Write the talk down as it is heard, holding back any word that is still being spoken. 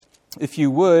if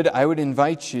you would, I would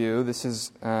invite you,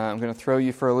 I'm going to throw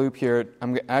you for a loop here.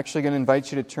 I'm actually going to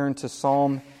invite you to turn to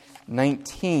Psalm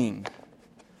 19.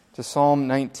 To Psalm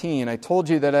 19. I told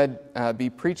you that I'd be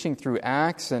preaching through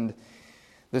Acts, and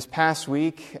this past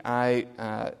week,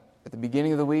 at the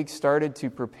beginning of the week, started to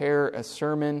prepare a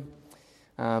sermon,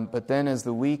 but then as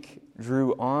the week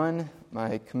drew on,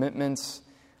 my commitments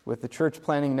with the Church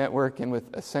Planning Network and with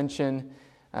Ascension,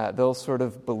 those sort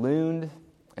of ballooned,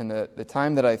 and the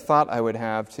time that I thought I would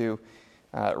have to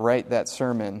write that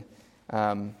sermon,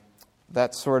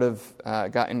 that sort of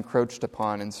got encroached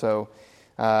upon, and so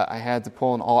I had to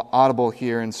pull an audible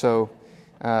here, and so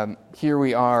here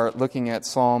we are looking at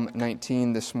Psalm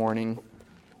 19 this morning.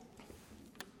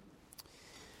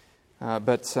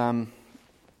 But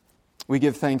we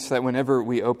give thanks that whenever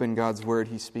we open God's Word,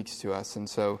 He speaks to us, and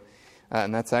so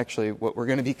and that's actually what we're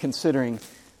going to be considering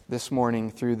this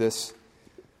morning through this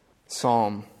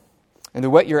psalm. And to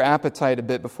whet your appetite a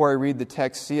bit, before I read the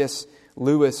text, C.S.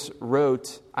 Lewis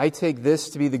wrote, "I take this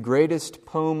to be the greatest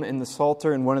poem in the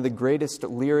Psalter and one of the greatest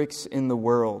lyrics in the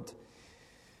world."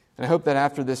 And I hope that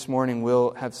after this morning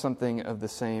we'll have something of the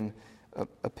same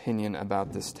opinion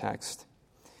about this text.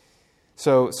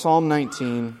 So, Psalm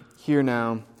 19, hear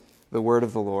now the word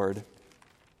of the Lord.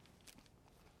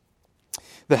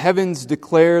 The heavens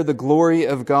declare the glory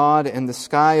of God, and the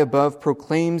sky above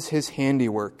proclaims His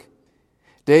handiwork.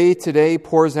 Day to day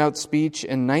pours out speech,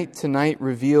 and night to night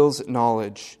reveals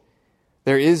knowledge.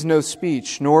 There is no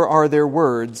speech, nor are there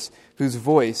words whose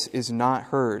voice is not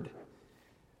heard.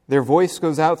 Their voice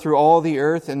goes out through all the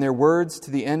earth, and their words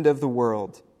to the end of the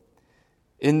world.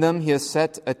 In them He has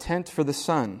set a tent for the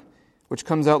sun, which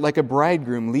comes out like a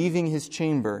bridegroom leaving his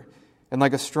chamber, and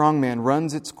like a strong man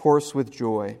runs its course with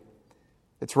joy.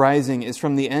 Its rising is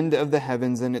from the end of the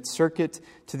heavens, and its circuit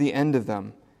to the end of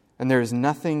them, and there is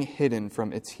nothing hidden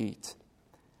from its heat.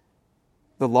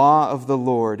 The law of the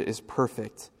Lord is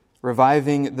perfect,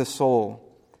 reviving the soul.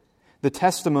 The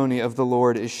testimony of the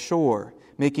Lord is sure,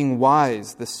 making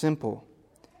wise the simple.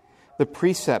 The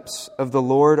precepts of the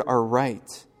Lord are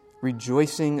right,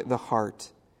 rejoicing the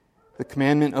heart. The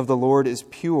commandment of the Lord is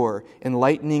pure,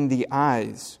 enlightening the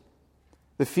eyes.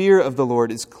 The fear of the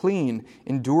Lord is clean,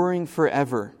 enduring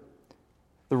forever.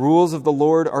 The rules of the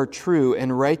Lord are true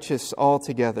and righteous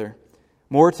altogether.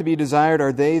 More to be desired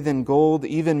are they than gold,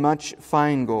 even much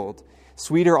fine gold,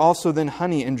 sweeter also than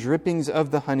honey and drippings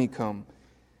of the honeycomb.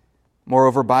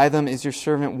 Moreover, by them is your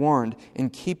servant warned.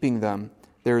 In keeping them,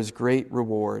 there is great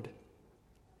reward.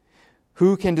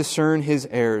 Who can discern his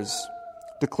errors?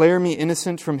 Declare me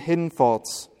innocent from hidden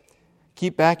faults.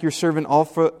 Keep back your servant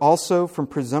also from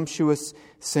presumptuous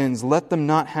sins. Let them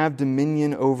not have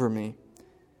dominion over me.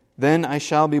 Then I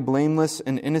shall be blameless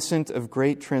and innocent of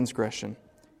great transgression.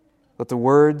 Let the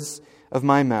words of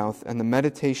my mouth and the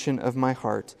meditation of my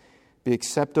heart be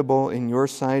acceptable in your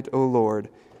sight, O Lord,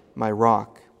 my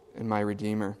rock and my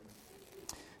redeemer.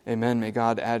 Amen. May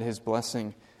God add His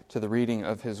blessing to the reading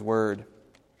of His word.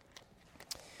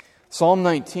 Psalm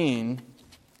 19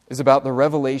 is about the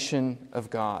revelation of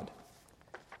God.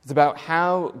 It's about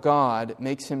how God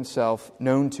makes Himself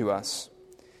known to us.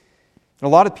 And a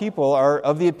lot of people are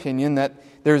of the opinion that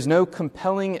there is no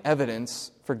compelling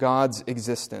evidence for God's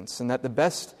existence, and that the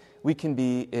best we can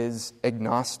be is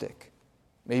agnostic.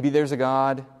 Maybe there's a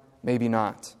God, maybe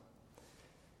not.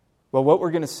 Well, what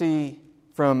we're going to see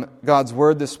from God's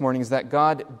Word this morning is that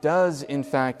God does, in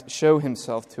fact, show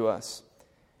Himself to us.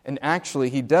 And actually,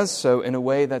 He does so in a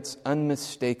way that's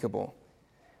unmistakable.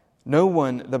 No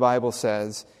one, the Bible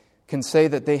says, can say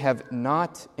that they have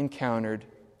not encountered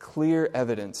clear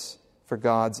evidence for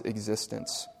God's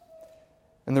existence.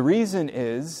 And the reason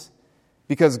is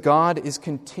because God is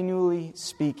continually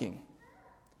speaking.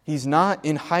 He's not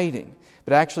in hiding,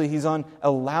 but actually He's on a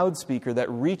loudspeaker that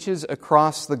reaches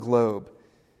across the globe.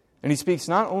 And He speaks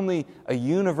not only a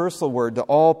universal word to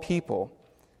all people,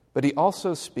 but He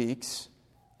also speaks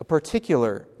a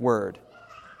particular word,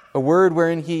 a word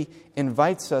wherein He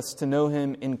invites us to know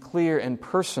Him in clear and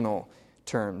personal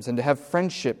terms and to have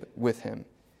friendship with Him.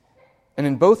 And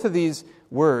in both of these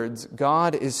words,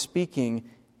 God is speaking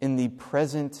in the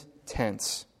present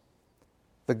tense.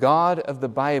 The God of the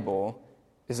Bible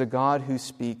is a God who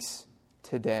speaks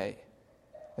today.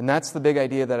 And that's the big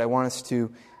idea that I want us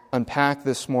to unpack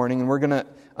this morning. And we're going to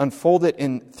unfold it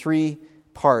in three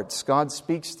parts. God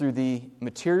speaks through the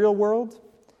material world.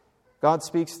 God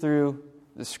speaks through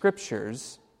the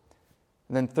Scriptures.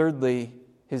 And then thirdly,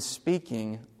 His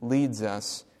speaking leads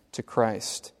us to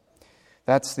Christ.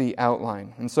 That's the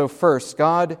outline. And so first,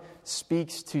 God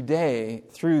speaks today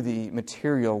through the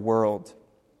material world.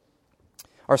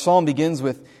 Our psalm begins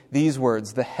with these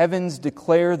words: "The heavens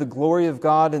declare the glory of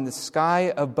God, and the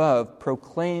sky above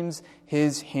proclaims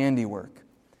His handiwork."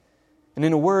 And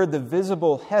in a word, the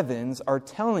visible heavens are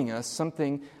telling us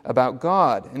something about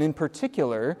God. And in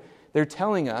particular, they're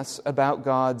telling us about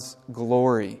God's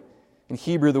glory. In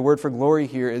Hebrew, the word for glory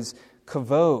here is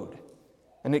kavod,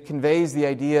 and it conveys the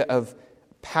idea of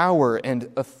power and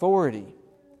authority.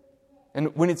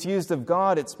 And when it's used of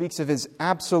God, it speaks of His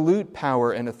absolute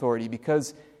power and authority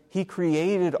because He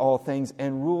created all things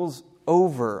and rules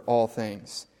over all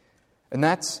things. And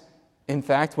that's, in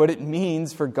fact, what it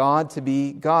means for God to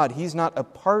be God. He's not a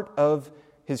part of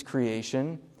His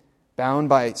creation, bound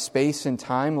by space and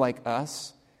time like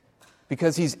us,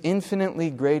 because He's infinitely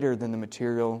greater than the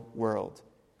material world.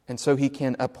 And so He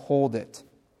can uphold it.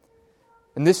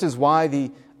 And this is why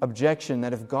the objection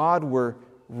that if God were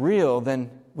real,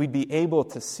 then we'd be able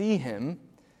to see Him.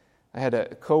 I had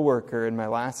a coworker in my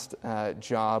last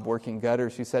job working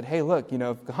gutters who said, "Hey, look,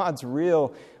 if God's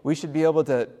real, we should be able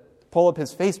to pull up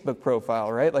His Facebook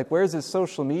profile, right? Like, where's His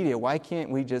social media? Why can't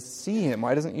we just see Him?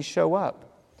 Why doesn't He show up?"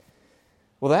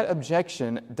 Well, that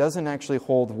objection doesn't actually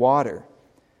hold water.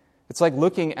 It's like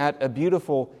looking at a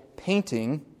beautiful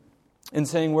painting and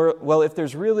saying, well, if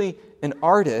there's really an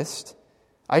artist,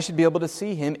 I should be able to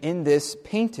see him in this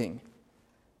painting.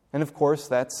 And of course,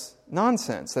 that's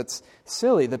nonsense. That's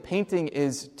silly. The painting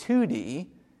is 2D,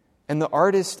 and the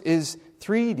artist is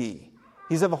 3D.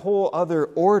 He's of a whole other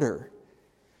order.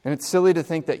 And it's silly to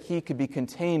think that He could be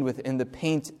contained within the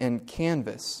paint and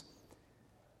canvas.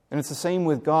 And it's the same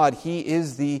with God. He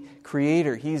is the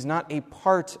Creator. He's not a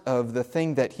part of the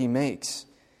thing that He makes.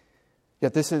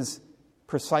 Yet this is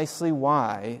precisely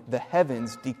why the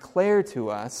heavens declare to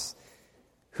us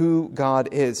who God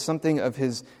is, something of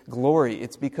His glory.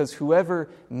 It's because whoever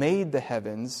made the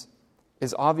heavens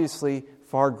is obviously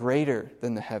far greater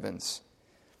than the heavens.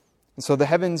 And so the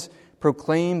heavens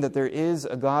proclaim that there is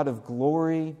a God of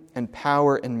glory and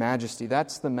power and majesty.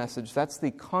 That's the message. That's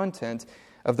the content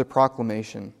of the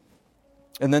proclamation.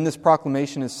 And then this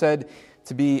proclamation is said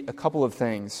to be a couple of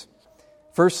things.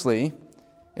 Firstly,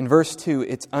 in verse 2,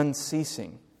 it's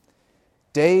unceasing.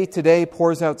 Day to day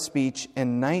pours out speech,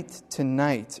 and night to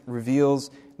night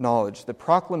reveals knowledge. The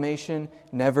proclamation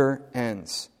never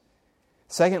ends.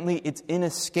 Secondly, it's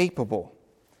inescapable.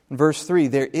 In verse 3,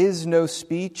 there is no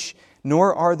speech,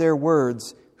 nor are there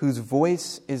words whose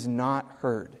voice is not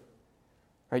heard.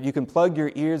 Right? You can plug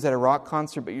your ears at a rock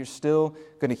concert, but you're still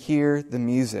going to hear the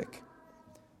music.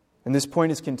 And this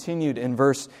point is continued in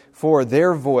verse 4.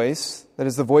 Their voice, that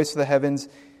is the voice of the heavens,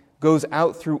 goes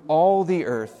out through all the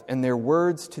earth, and their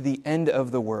words to the end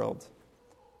of the world.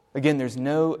 Again, there's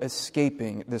no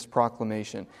escaping this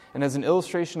proclamation. And as an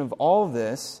illustration of all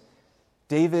this,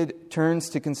 David turns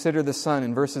to consider the sun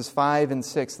in verses 5 and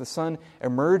 6. The sun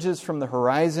emerges from the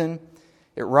horizon.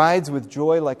 It rides with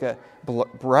joy like a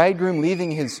bridegroom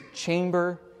leaving his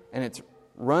chamber, and it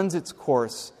runs its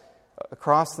course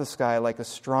across the sky like a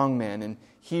strong man. In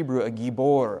Hebrew, a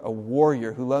gibor, a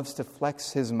warrior who loves to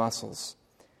flex his muscles.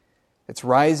 Its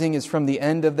rising is from the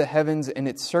end of the heavens, and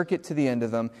its circuit to the end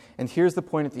of them. And here's the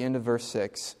point at the end of verse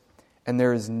 6. And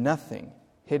there is nothing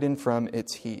hidden from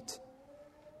its heat.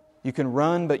 You can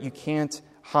run, but you can't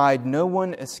hide. No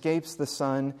one escapes the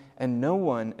sun, and no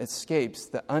one escapes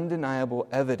the undeniable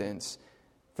evidence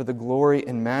for the glory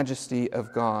and majesty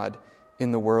of God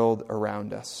in the world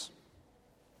around us.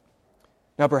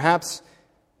 Now, perhaps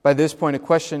by this point, a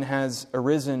question has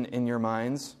arisen in your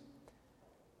minds.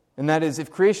 And that is, if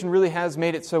creation really has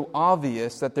made it so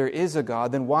obvious that there is a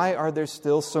God, then why are there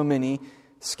still so many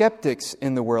skeptics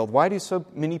in the world? Why do so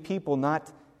many people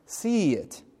not see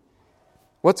it?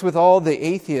 What's with all the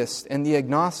atheists and the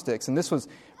agnostics? And this was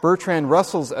Bertrand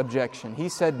Russell's objection. He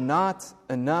said, not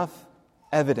enough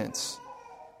evidence.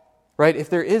 Right? If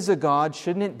there is a God,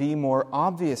 shouldn't it be more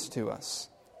obvious to us?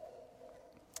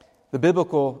 The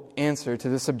biblical answer to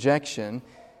this objection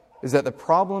is that the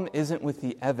problem isn't with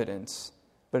the evidence,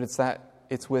 but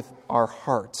it's with our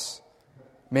hearts.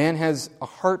 Man has a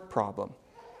heart problem.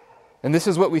 And this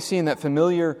is what we see in that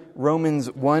familiar Romans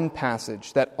 1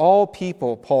 passage, that all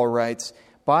people, Paul writes,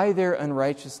 by their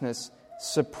unrighteousness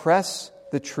suppress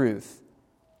the truth.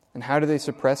 And how do they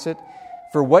suppress it?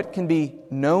 For what can be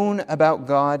known about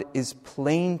God is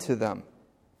plain to them,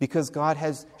 because God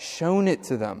has shown it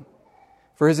to them.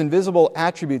 For His invisible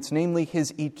attributes, namely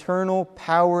His eternal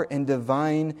power and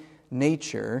divine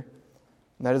nature,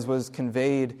 that is what is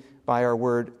conveyed by our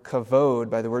word kavod,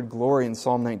 by the word glory in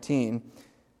Psalm 19.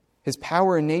 His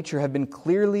power and nature have been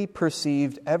clearly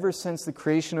perceived ever since the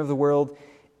creation of the world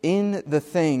in the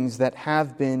things that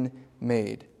have been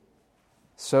made.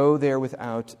 so they are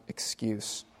without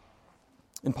excuse.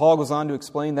 And Paul goes on to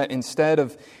explain that instead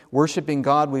of worshiping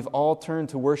God, we've all turned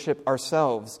to worship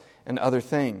ourselves and other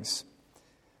things.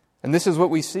 And this is what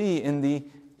we see in the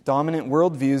dominant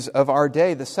worldviews of our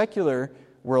day. The secular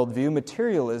worldview,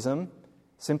 materialism,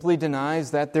 simply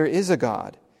denies that there is a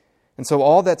God. And so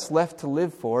all that's left to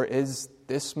live for is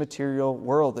this material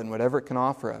world and whatever it can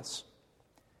offer us.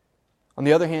 On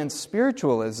the other hand,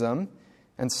 spiritualism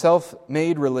and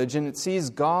self-made religion, it sees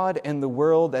God and the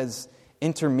world as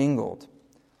intermingled.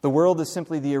 The world is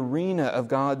simply the arena of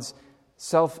God's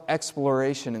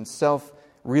self-exploration and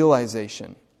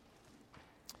self-realization.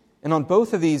 And on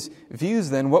both of these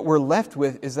views, then, what we're left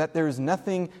with is that there is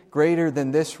nothing greater than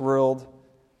this world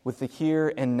with the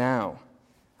here and now.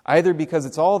 Either because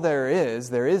it's all there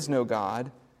is no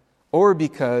God, or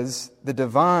because the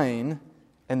divine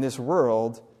and this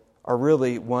world are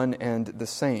really one and the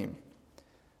same.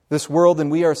 This world and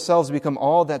we ourselves become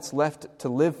all that's left to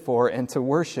live for and to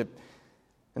worship.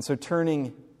 And so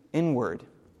turning inward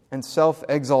and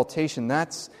self-exaltation,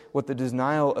 that's what the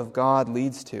denial of God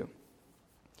leads to.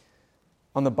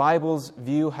 On the Bible's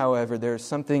view, however, there's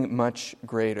something much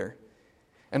greater.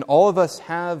 And all of us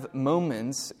have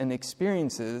moments and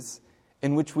experiences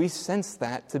in which we sense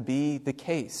that to be the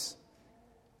case.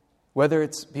 Whether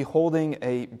it's beholding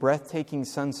a breathtaking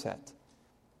sunset,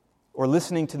 or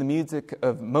listening to the music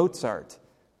of Mozart,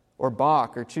 or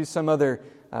Bach, or choose some other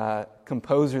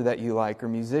composer that you like, or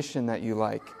musician that you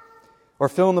like, or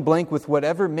fill in the blank with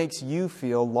whatever makes you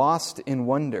feel lost in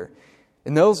wonder.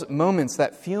 In those moments,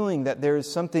 that feeling that there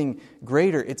is something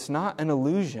greater, it's not an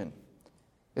illusion.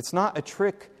 It's not a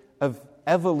trick of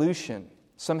evolution,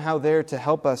 somehow there to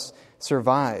help us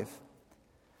survive.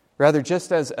 Rather,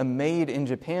 just as a made in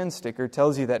Japan sticker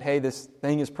tells you that, hey, this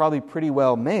thing is probably pretty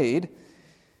well made,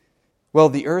 well,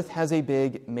 the earth has a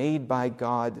big made by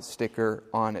God sticker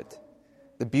on it.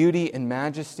 The beauty and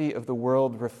majesty of the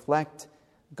world reflect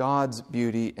God's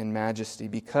beauty and majesty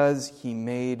because He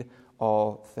made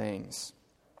all things.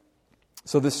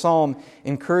 So this psalm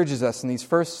encourages us in these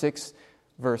first 6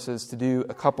 verses to do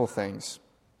a couple things.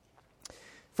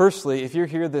 Firstly, if you're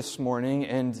here this morning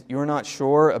and you're not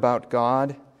sure about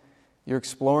God, you're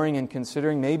exploring and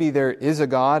considering maybe there is a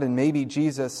God and maybe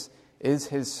Jesus is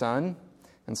His Son,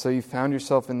 and so you found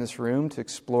yourself in this room to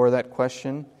explore that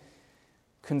question,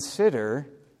 consider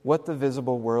what the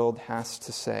visible world has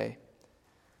to say.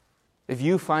 If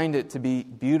you find it to be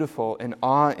beautiful and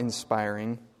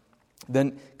awe-inspiring,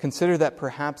 then consider that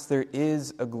perhaps there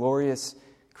is a glorious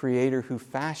Creator who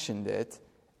fashioned it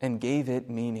and gave it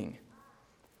meaning.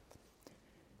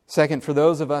 Second, for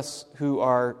those of us who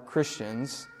are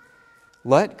Christians,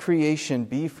 let creation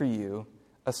be for you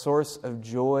a source of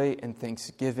joy and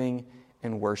thanksgiving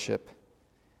and worship.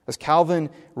 As Calvin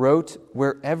wrote,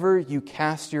 wherever you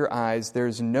cast your eyes, there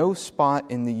is no spot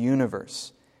in the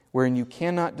universe wherein you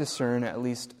cannot discern at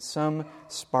least some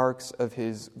sparks of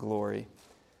His glory.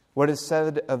 What is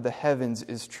said of the heavens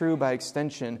is true by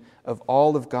extension of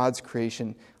all of God's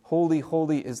creation. Holy,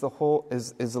 holy is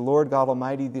the Lord God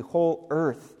Almighty. The whole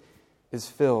earth is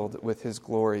filled with His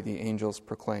glory, the angels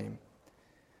proclaim.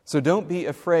 So don't be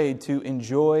afraid to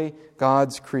enjoy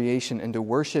God's creation and to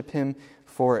worship Him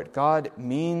for it. God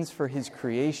means for His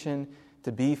creation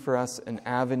to be for us an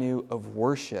avenue of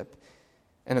worship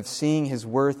and of seeing His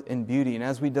worth and beauty. And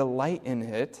as we delight in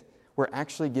it, we're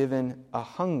actually given a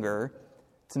hunger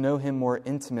to know Him more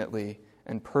intimately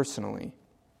and personally.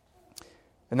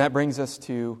 And that brings us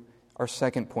to our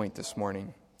second point this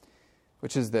morning,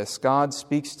 which is this: God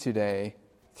speaks today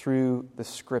through the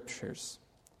Scriptures.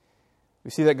 We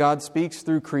see that God speaks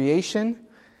through creation.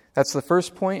 That's the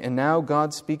first point. And now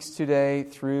God speaks today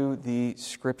through the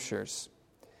Scriptures.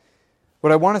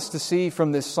 What I want us to see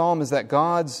from this psalm is that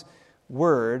God's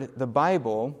Word, the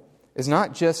Bible, is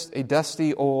not just a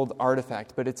dusty old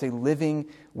artifact, but it's a living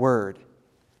Word.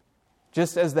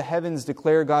 Just as the heavens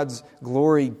declare God's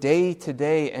glory day to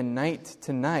day and night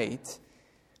to night,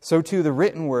 so too the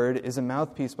written Word is a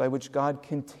mouthpiece by which God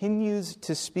continues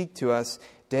to speak to us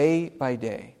day by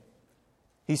day.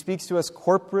 He speaks to us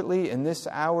corporately in this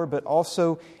hour, but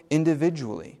also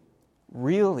individually,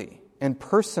 really, and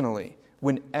personally,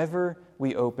 whenever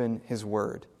we open His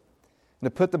Word. And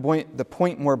to put the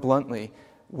point more bluntly,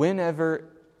 whenever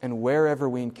and wherever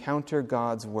we encounter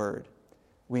God's Word,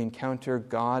 we encounter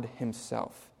God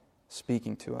Himself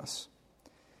speaking to us.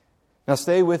 Now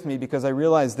stay with me, because I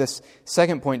realize this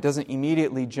second point doesn't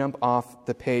immediately jump off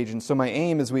the page. And so my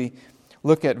aim as we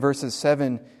look at verses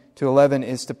 7 to 11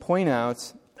 is to point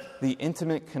out the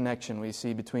intimate connection we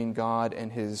see between God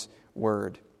and His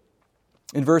Word.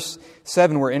 In verse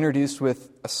 7, we're introduced with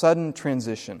a sudden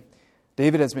transition.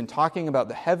 David has been talking about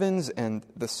the heavens and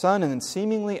the sun, and then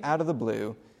seemingly out of the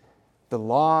blue, the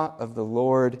law of the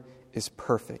Lord is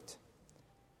perfect.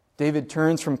 David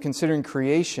turns from considering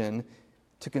creation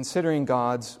to considering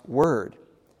God's word.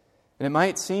 And it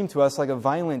might seem to us like a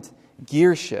violent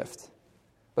gear shift,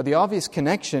 but the obvious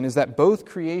connection is that both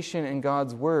creation and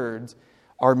God's words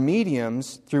are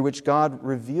mediums through which God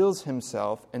reveals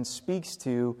himself and speaks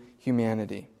to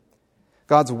humanity.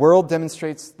 God's world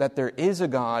demonstrates that there is a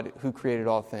God who created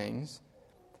all things,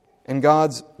 and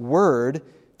God's word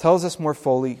tells us more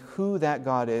fully who that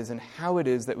God is and how it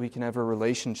is that we can have a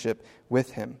relationship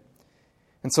with him.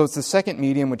 And so it's the second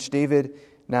medium which David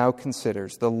now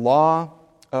considers, the law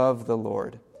of the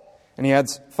Lord. And he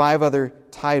adds 5 other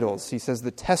titles. He says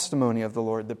the testimony of the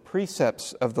Lord, the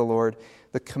precepts of the Lord,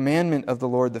 the commandment of the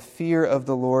Lord, the fear of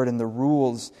the Lord, and the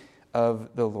rules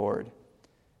of the Lord.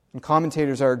 And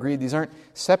commentators are agreed these aren't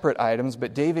separate items,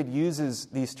 but David uses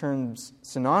these terms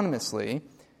synonymously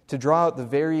to draw out the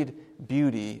varied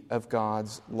beauty of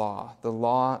God's law, the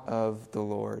law of the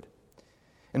Lord.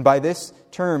 And by this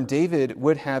term, David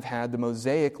would have had the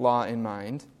Mosaic law in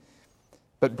mind.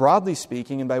 But broadly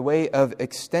speaking, and by way of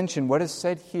extension, what is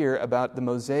said here about the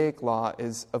Mosaic law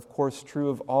is, of course, true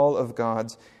of all of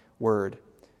God's word.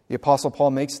 The Apostle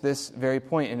Paul makes this very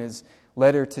point in his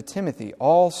letter to Timothy.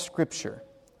 All Scripture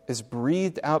is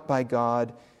breathed out by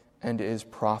God and is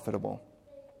profitable.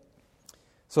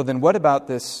 So then what about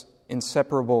this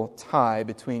inseparable tie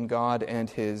between God and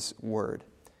his word?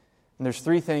 And there's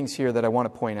 3 things here that I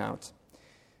want to point out.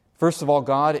 First of all,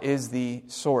 God is the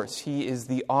source. He is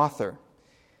the author.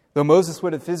 Though Moses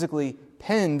would have physically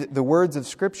penned the words of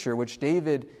Scripture, which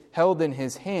David held in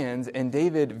his hands, and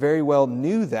David very well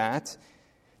knew that,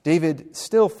 David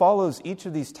still follows each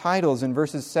of these titles in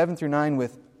verses 7 through 9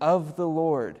 with of the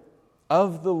Lord,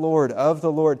 of the Lord, of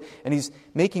the Lord. And he's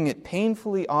making it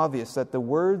painfully obvious that the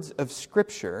words of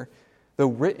Scripture, though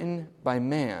written by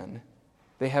man,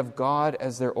 they have God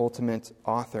as their ultimate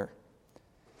author.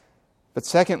 But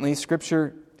secondly,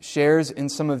 Scripture shares in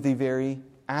some of the very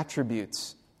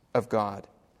attributes of God.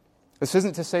 This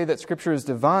isn't to say that Scripture is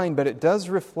divine, but it does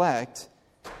reflect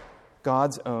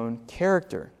God's own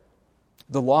character.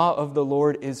 The law of the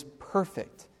Lord is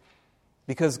perfect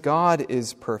because God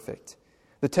is perfect.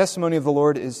 The testimony of the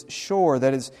Lord is sure,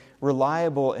 that is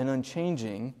reliable and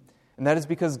unchanging, and that is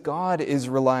because God is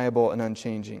reliable and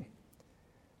unchanging.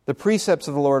 The precepts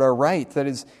of the Lord are right, that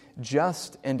is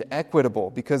just and equitable,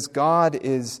 because God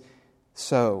is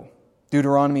so.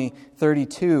 Deuteronomy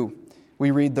 32,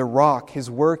 we read, "The rock,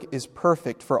 his work is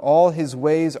perfect, for all his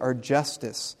ways are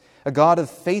justice. A God of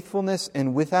faithfulness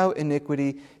and without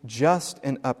iniquity, just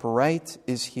and upright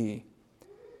is he."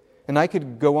 And I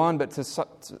could go on, but to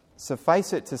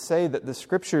suffice it to say that the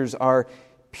Scriptures are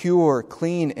pure,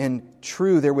 clean, and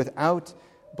true. They're without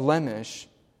blemish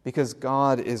because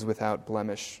God is without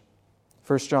blemish.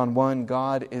 1 John 1,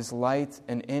 God is light,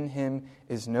 and in him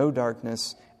is no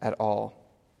darkness at all.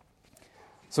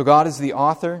 So God is the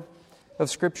author of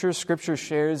Scripture. Scripture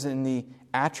shares in the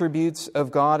attributes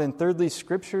of God. And thirdly,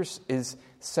 Scripture is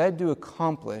said to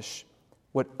accomplish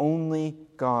what only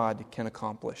God can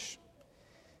accomplish.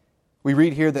 We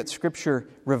read here that Scripture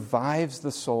revives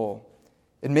the soul.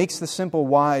 It makes the simple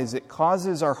wise. It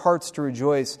causes our hearts to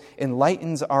rejoice,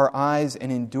 enlightens our eyes,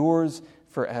 and endures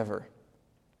forever.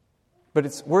 But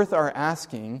it's worth our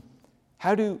asking,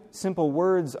 how do simple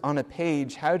words on a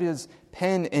page, how does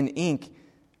pen and ink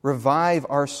revive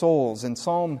our souls? In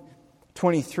Psalm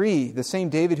 23, the same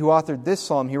David who authored this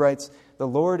psalm, he writes, "The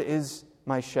Lord is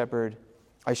my shepherd,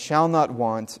 I shall not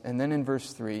want." And then in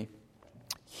verse 3,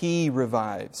 "He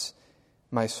revives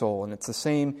my soul." And it's the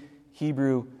same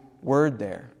Hebrew word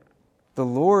there. The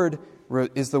Lord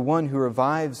is the one who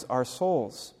revives our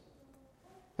souls.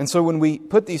 And so when we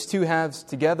put these two halves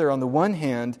together, on the one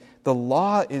hand, the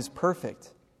law is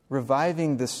perfect,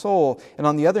 reviving the soul. And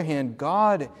on the other hand,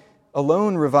 God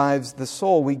alone revives the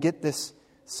soul. We get this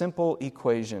simple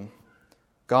equation.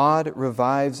 God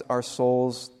revives our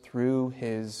souls through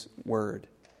his word.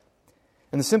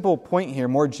 And the simple point here,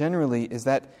 more generally, is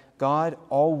that God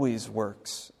always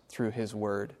works through his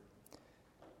word.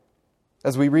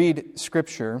 As we read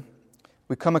Scripture,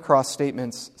 we come across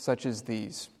statements such as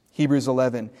these. Hebrews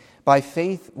 11, "By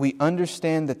faith we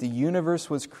understand that the universe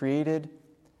was created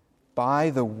by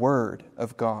the word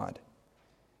of God."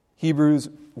 Hebrews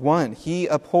 1, "He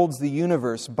upholds the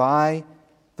universe by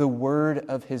the word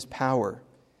of his power."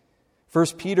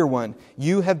 1 Peter 1,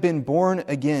 "You have been born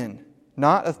again,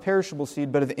 not of perishable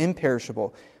seed, but of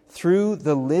imperishable, through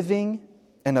the living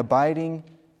and abiding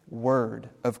word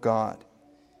of God."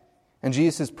 And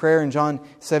Jesus' prayer in John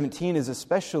 17 is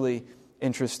especially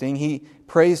interesting. He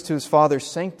prays to his Father,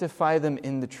 sanctify them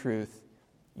in the truth.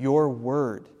 Your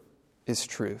word is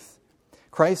truth.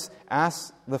 Christ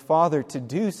asks the Father to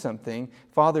do something.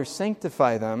 Father,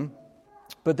 sanctify them.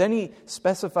 But then he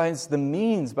specifies the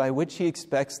means by which he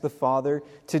expects the Father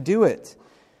to do it.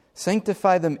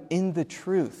 Sanctify them in the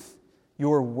truth.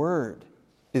 Your word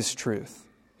is truth.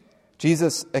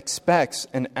 Jesus expects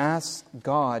and asks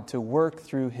God to work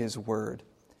through his word.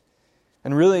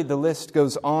 And really the list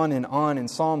goes on. In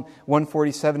Psalm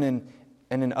 147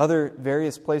 and in other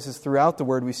various places throughout the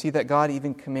word, we see that God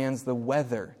even commands the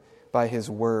weather by his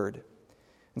word.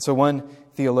 And so one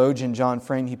theologian, John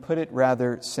Frame, he put it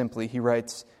rather simply. He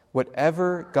writes,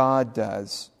 whatever God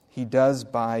does, he does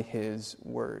by his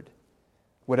word.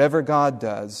 Whatever God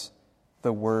does,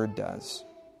 the word does.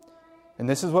 And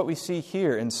this is what we see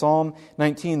here in Psalm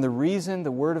 19. The reason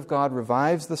the word of God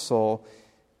revives the soul,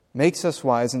 makes us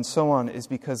wise, and so on, is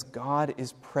because God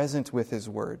is present with his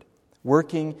word,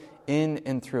 working in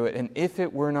and through it. And if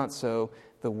it were not so,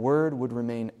 the word would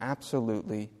remain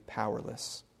absolutely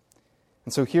powerless.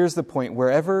 And so here's the point.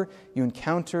 Wherever you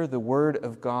encounter the word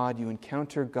of God, you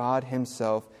encounter God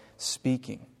himself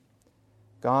speaking.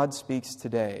 God speaks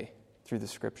today through the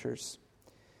Scriptures.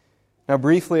 Now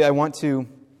briefly, I want to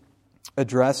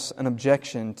address an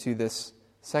objection to this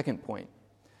second point.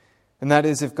 And that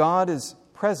is, if God is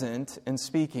present and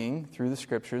speaking through the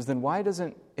Scriptures, then why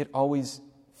doesn't it always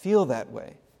feel that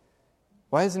way?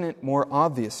 Why isn't it more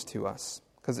obvious to us?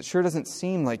 Because it sure doesn't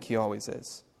seem like he always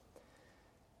is.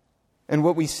 And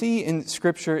what we see in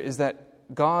Scripture is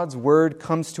that God's word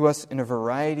comes to us in a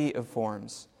variety of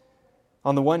forms.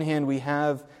 On the one hand, we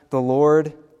have the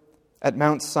Lord at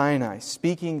Mount Sinai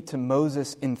speaking to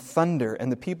Moses in thunder,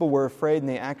 and the people were afraid, and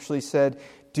they actually said,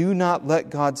 do not let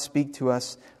God speak to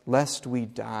us, lest we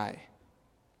die.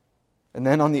 And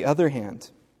then on the other hand,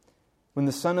 when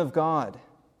the Son of God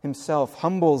himself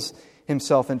humbles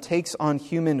himself and takes on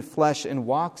human flesh and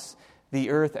walks the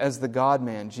earth as the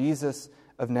God-man, Jesus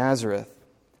of Nazareth,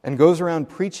 and goes around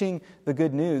preaching the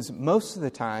good news, most of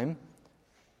the time,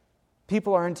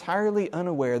 people are entirely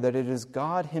unaware that it is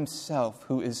God himself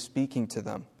who is speaking to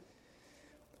them.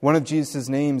 One of Jesus'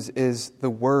 names is the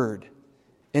Word.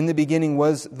 In the beginning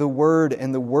was the Word,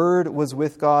 and the Word was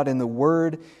with God, and the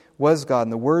Word was God,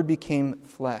 and the Word became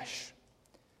flesh.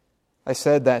 I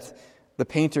said that the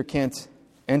painter can't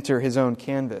enter his own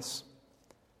canvas.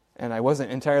 And I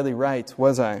wasn't entirely right,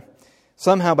 was I?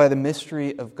 Somehow, by the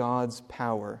mystery of God's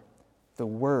power, the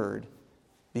Word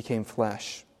became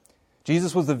flesh.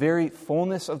 Jesus was the very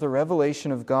fullness of the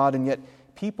revelation of God, and yet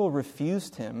people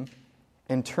refused him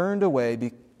and turned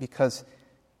away because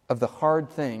of the hard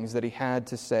things that he had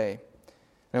to say.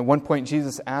 And at one point,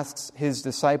 Jesus asks his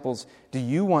disciples, do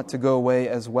you want to go away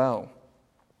as well?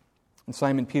 And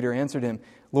Simon Peter answered him,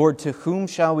 Lord, to whom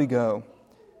shall we go?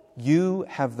 You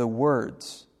have the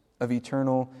words of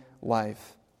eternal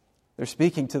life. They're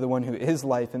speaking to the one who is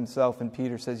life himself, and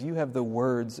Peter says, you have the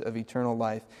words of eternal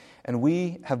life, and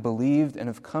we have believed and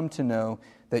have come to know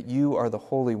that you are the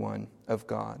Holy One of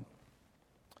God.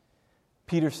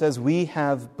 Peter says, we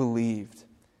have believed.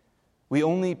 We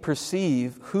only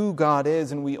perceive who God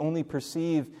is, and we only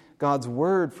perceive God's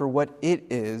word for what it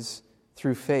is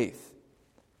through faith.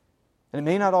 And it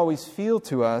may not always feel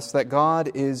to us that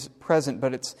God is present,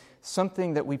 but it's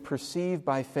something that we perceive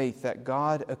by faith, that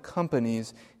God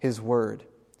accompanies his word.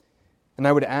 And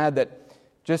I would add that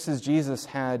just as Jesus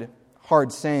had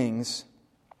hard sayings,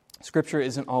 Scripture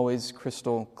isn't always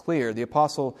crystal clear. The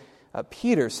Apostle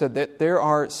Peter said that there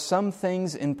are some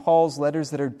things in Paul's letters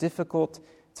that are difficult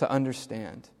to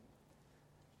understand.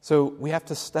 So we have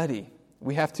to study,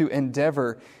 we have to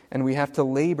endeavor, and we have to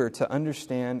labor to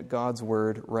understand God's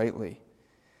word rightly.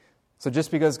 So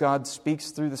just because God speaks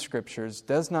through the Scriptures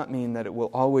does not mean that it will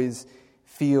always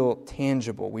feel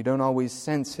tangible. We don't always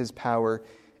sense his power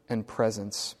and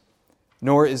presence.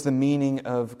 Nor is the meaning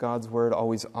of God's word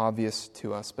always obvious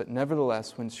to us. But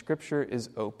nevertheless, when Scripture is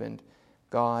opened,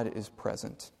 God is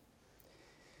present.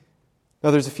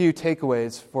 Now there's a few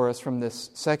takeaways for us from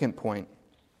this second point.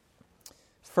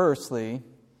 Firstly,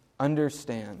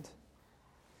 understand.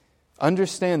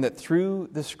 Understand that through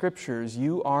the Scriptures,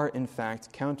 you are in fact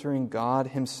encountering God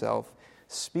himself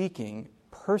speaking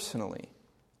personally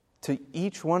to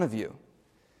each one of you.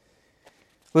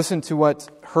 Listen to what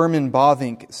Herman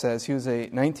Bavinck says. He was a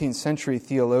 19th century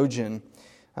theologian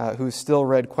who's still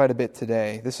read quite a bit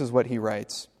today. This is what he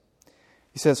writes.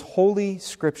 He says, Holy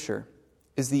Scripture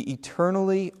is the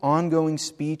eternally ongoing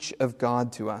speech of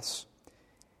God to us.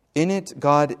 In it,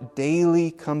 God daily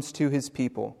comes to his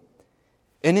people.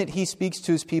 In it, he speaks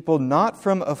to his people not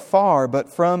from afar, but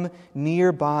from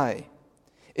nearby.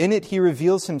 In it he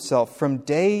reveals himself from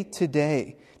day to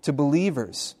day to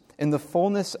believers in the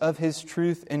fullness of his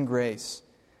truth and grace.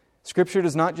 Scripture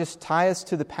does not just tie us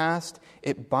to the past,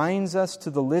 it binds us to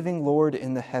the living Lord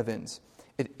in the heavens.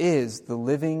 It is the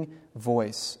living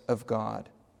voice of God.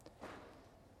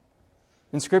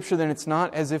 In Scripture, then, it's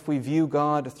not as if we view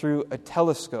God through a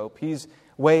telescope. He's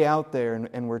way out there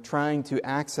and we're trying to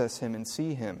access Him and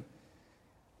see Him.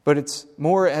 But it's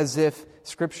more as if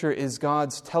Scripture is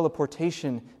God's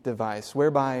teleportation device,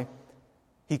 whereby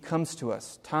He comes to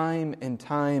us time and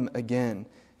time again,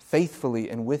 faithfully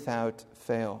and without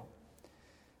fail.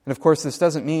 And of course, this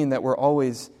doesn't mean that we're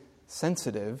always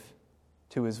sensitive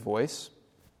to His voice.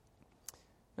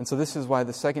 And so this is why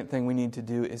the second thing we need to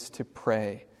do is to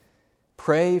pray.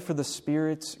 Pray for the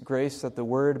Spirit's grace that the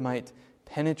Word might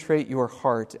penetrate your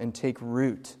heart and take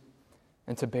root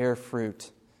and to bear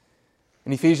fruit.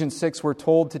 In Ephesians 6, we're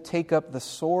told to take up the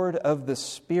sword of the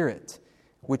Spirit,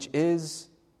 which is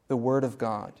the Word of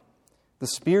God. The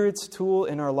Spirit's tool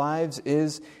in our lives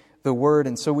is the Word,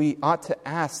 and so we ought to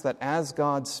ask that as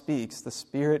God speaks, the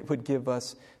Spirit would give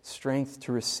us strength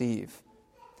to receive.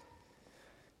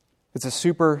 It's a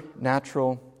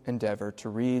supernatural endeavor to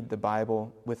read the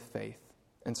Bible with faith,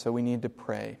 and so we need to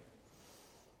pray.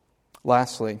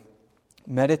 Lastly,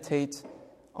 meditate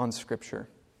on Scripture.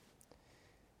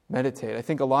 Meditate. I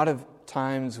think a lot of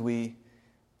times we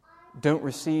don't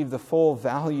receive the full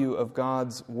value of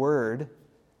God's Word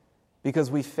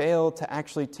because we fail to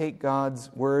actually take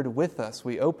God's Word with us.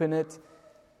 We open it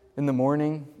in the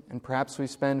morning and perhaps we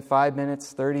spend 5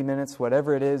 minutes, 30 minutes,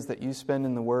 whatever it is that you spend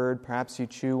in the Word. Perhaps you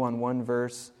chew on one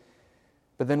verse.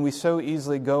 But then we so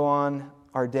easily go on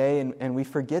our day and we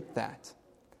forget that.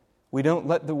 We don't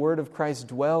let the Word of Christ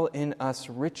dwell in us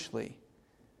richly.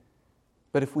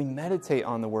 But if we meditate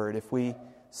on the Word, if we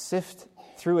sift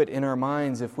through it in our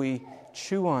minds, if we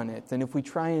chew on it, and if we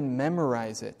try and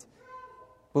memorize it,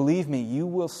 believe me, you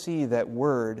will see that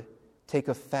Word take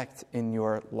effect in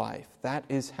your life. That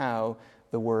is how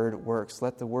the Word works.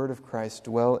 Let the Word of Christ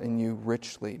dwell in you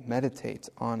richly. Meditate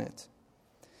on it.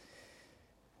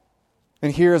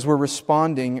 And here as we're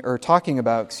responding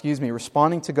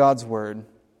to God's Word,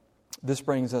 this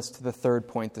brings us to the third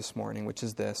point this morning, which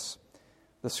is this.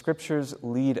 The Scriptures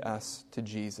lead us to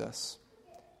Jesus.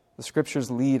 The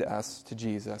Scriptures lead us to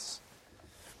Jesus.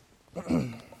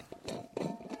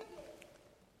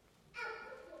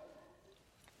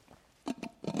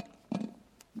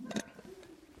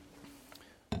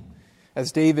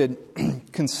 As David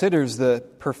considers the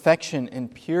perfection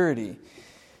and purity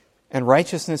and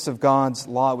righteousness of God's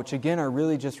law, which again are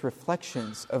really just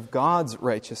reflections of God's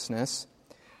righteousness,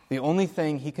 the only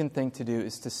thing he can think to do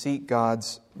is to seek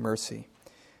God's mercy.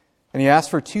 And he asks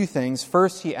for two things.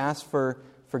 First, he asks for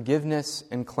forgiveness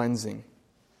and cleansing.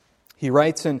 He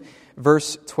writes in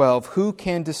verse 12, "Who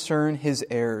can discern his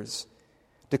errors?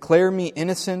 Declare me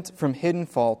innocent from hidden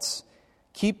faults.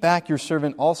 Keep back your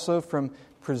servant also from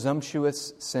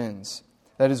presumptuous sins."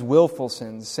 That is, willful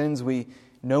sins, sins we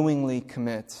knowingly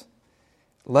commit.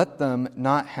 "Let them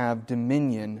not have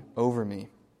dominion over me."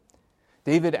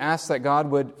 David asks that God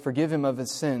would forgive him of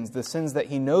his sins, the sins that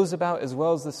he knows about as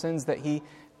well as the sins that he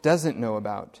doesn't know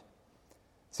about.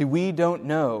 See, we don't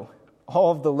know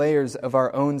all of the layers of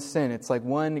our own sin. It's like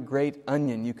one great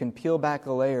onion. You can peel back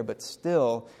a layer, but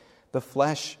still the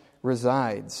flesh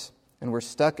resides, and we're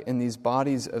stuck in these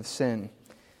bodies of sin.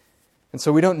 And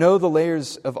so we don't know the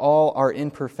layers of all our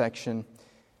imperfection,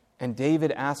 and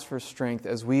David asks for strength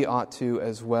as we ought to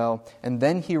as well. And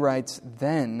then he writes,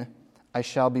 "Then I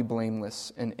shall be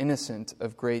blameless and innocent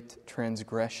of great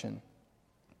transgression."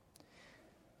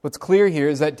 What's clear here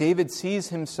is that David sees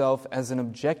himself as an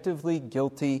objectively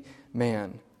guilty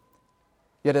man,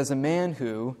 yet as a man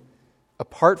who,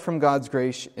 apart from God's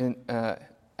grace and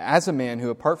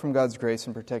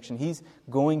protection, he's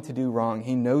going to do wrong.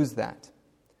 He knows that.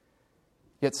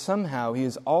 Yet somehow he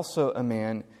is also a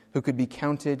man who could be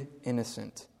counted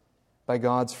innocent by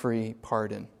God's free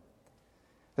pardon.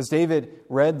 As David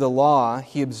read the law,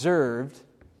 he observed,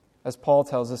 as Paul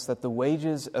tells us, that the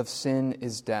wages of sin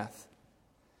is death.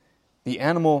 The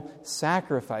animal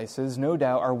sacrifices, no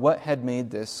doubt, are what had made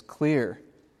this clear.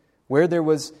 Where there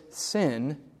was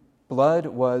sin, blood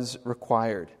was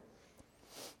required.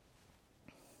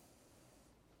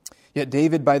 Yet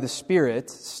David, by the Spirit,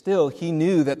 still he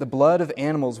knew that the blood of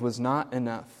animals was not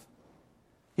enough.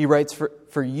 He writes,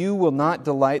 For you will not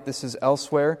delight," this is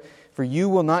elsewhere, "for you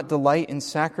will not delight in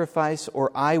sacrifice, or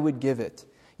I would give it.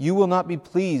 You will not be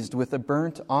pleased with a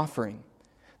burnt offering.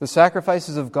 The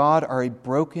sacrifices of God are a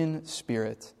broken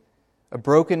spirit. A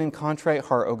broken and contrite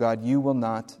heart, O God, you will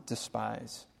not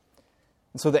despise."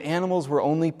 And so the animals were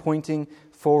only pointing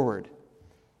forward.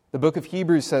 The book of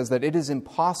Hebrews says that it is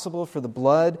impossible for the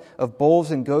blood of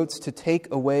bulls and goats to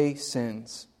take away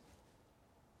sins.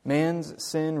 Man's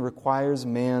sin requires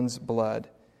man's blood,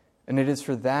 and it is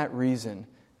for that reason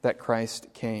that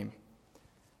Christ came.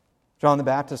 John the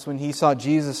Baptist, when he saw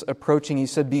Jesus approaching, he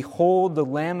said, "Behold the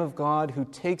Lamb of God who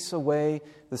takes away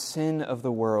the sin of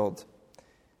the world."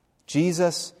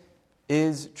 Jesus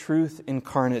is truth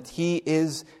incarnate. He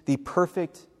is the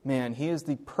perfect man. He is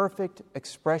the perfect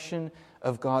expression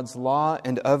of God's law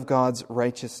and of God's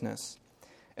righteousness.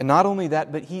 And not only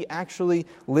that, but he actually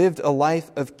lived a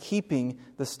life of keeping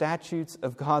the statutes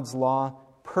of God's law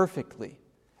perfectly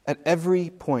at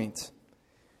every point.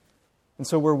 And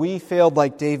so where we failed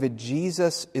like David,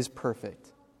 Jesus is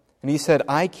perfect. And he said,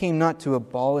 "I came not to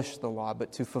abolish the law,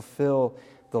 but to fulfill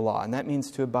the law." And that means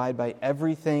to abide by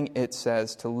everything it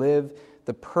says, to live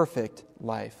the perfect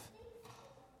life.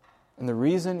 And the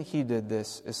reason he did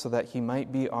this is so that he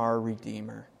might be our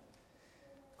Redeemer.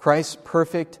 Christ's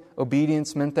perfect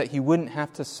obedience meant that he wouldn't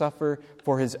have to suffer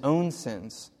for his own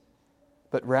sins,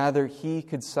 but rather he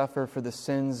could suffer for the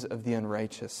sins of the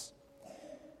unrighteous.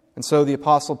 And so the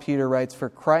Apostle Peter writes, "For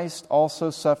Christ also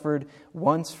suffered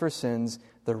once for sins,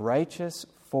 the righteous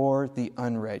for the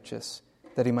unrighteous,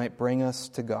 that he might bring us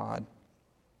to God."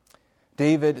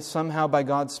 David, somehow by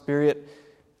God's Spirit,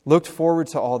 looked forward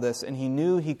to all this, and he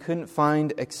knew he couldn't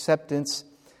find acceptance,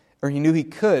 or he knew he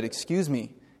could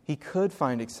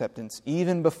find acceptance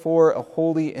even before a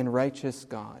holy and righteous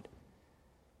God.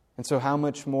 And so how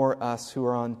much more us who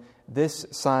are on this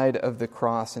side of the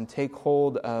cross and take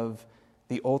hold of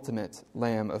the ultimate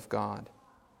Lamb of God.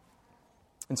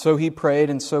 And so he prayed,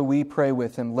 and so we pray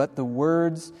with him, "Let the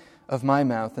words of my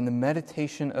mouth and the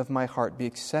meditation of my heart be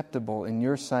acceptable in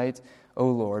your sight, O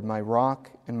Lord, my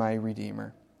rock and my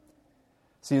Redeemer."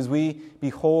 See, as we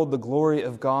behold the glory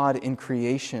of God in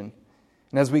creation,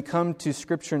 and as we come to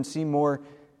Scripture and see more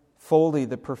fully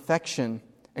the perfection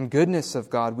and goodness of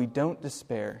God, we don't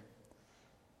despair.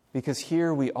 Because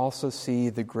here we also see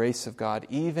the grace of God.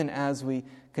 Even as we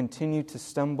continue to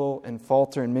stumble and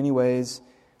falter in many ways,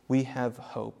 we have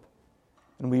hope.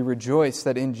 And we rejoice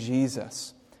that in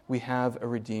Jesus we have a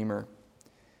Redeemer.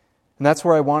 And that's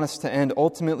where I want us to end.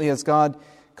 Ultimately, as God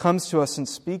comes to us and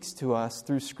speaks to us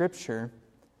through Scripture,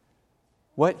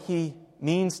 what he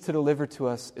means to deliver to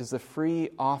us is the free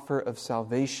offer of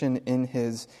salvation in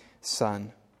his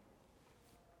Son.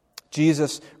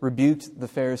 Jesus rebuked the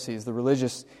Pharisees, the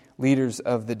religious leaders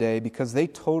of the day, because they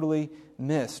totally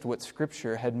missed what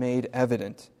Scripture had made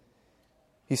evident.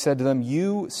 He said to them,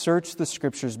 "You search the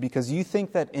Scriptures because you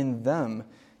think that in them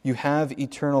you have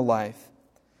eternal life,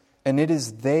 and it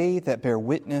is they that bear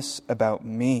witness about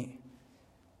me.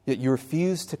 Yet you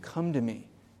refuse to come to me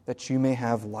that you may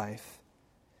have life."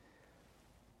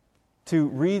 To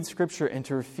read Scripture and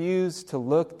to refuse to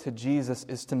look to Jesus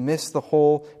is to miss the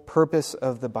whole purpose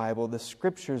of the Bible. The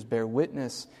Scriptures bear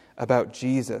witness about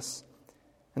Jesus.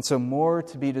 And so more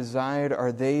to be desired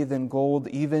are they than gold,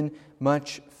 even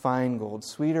much fine gold,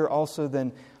 sweeter also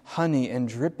than honey and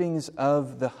drippings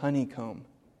of the honeycomb.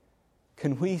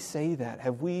 Can we say that?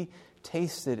 Have we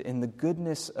tasted in the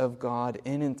goodness of God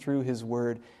in and through His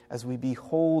Word as we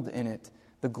behold in it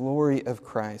the glory of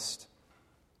Christ?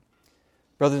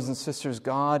 Brothers and sisters,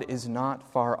 God is not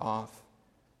far off.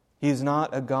 He is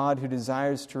not a God who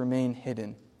desires to remain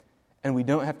hidden, and we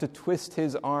don't have to twist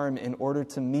His arm in order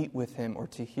to meet with Him or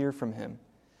to hear from Him.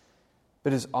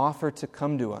 But His offer to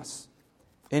come to us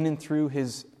in and through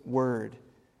His Word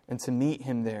and to meet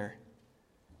Him there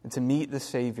and to meet the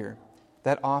Savior,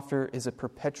 that offer is a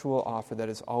perpetual offer that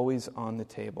is always on the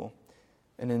table.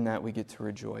 And in that we get to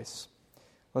rejoice.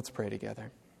 Let's pray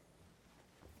together.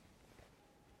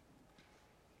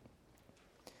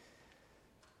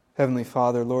 Heavenly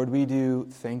Father, Lord, we do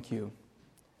thank You,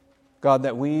 God,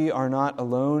 that we are not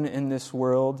alone in this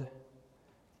world,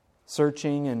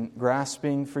 searching and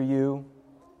grasping for You,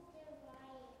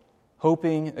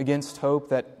 hoping against hope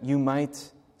that You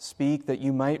might speak, that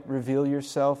You might reveal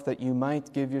Yourself, that You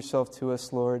might give Yourself to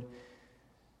us, Lord.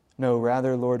 No,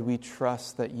 rather, Lord, we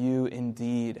trust that You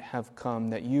indeed have come,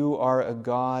 that You are a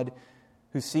God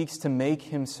who seeks to make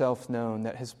Himself known,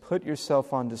 that has put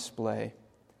Yourself on display,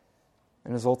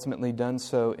 and has ultimately done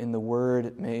so in the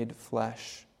Word made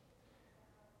flesh.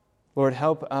 Lord,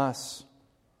 help us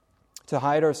to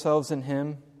hide ourselves in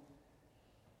Him,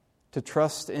 to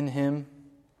trust in Him,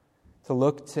 to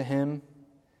look to Him.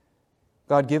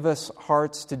 God, give us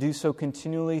hearts to do so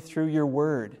continually through Your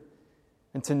Word,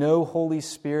 and to know, Holy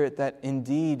Spirit, that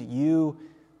indeed You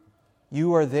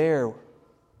are there,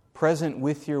 present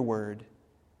with Your Word,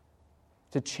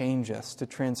 to change us, to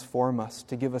transform us,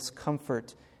 to give us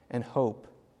comfort and hope,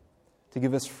 to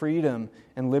give us freedom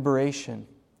and liberation,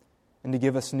 and to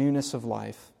give us newness of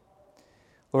life.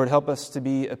 Lord, help us to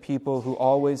be a people who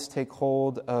always take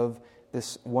hold of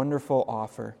this wonderful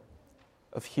offer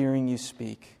of hearing you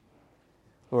speak.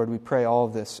 Lord, we pray all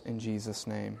of this in Jesus'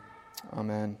 name.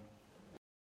 Amen.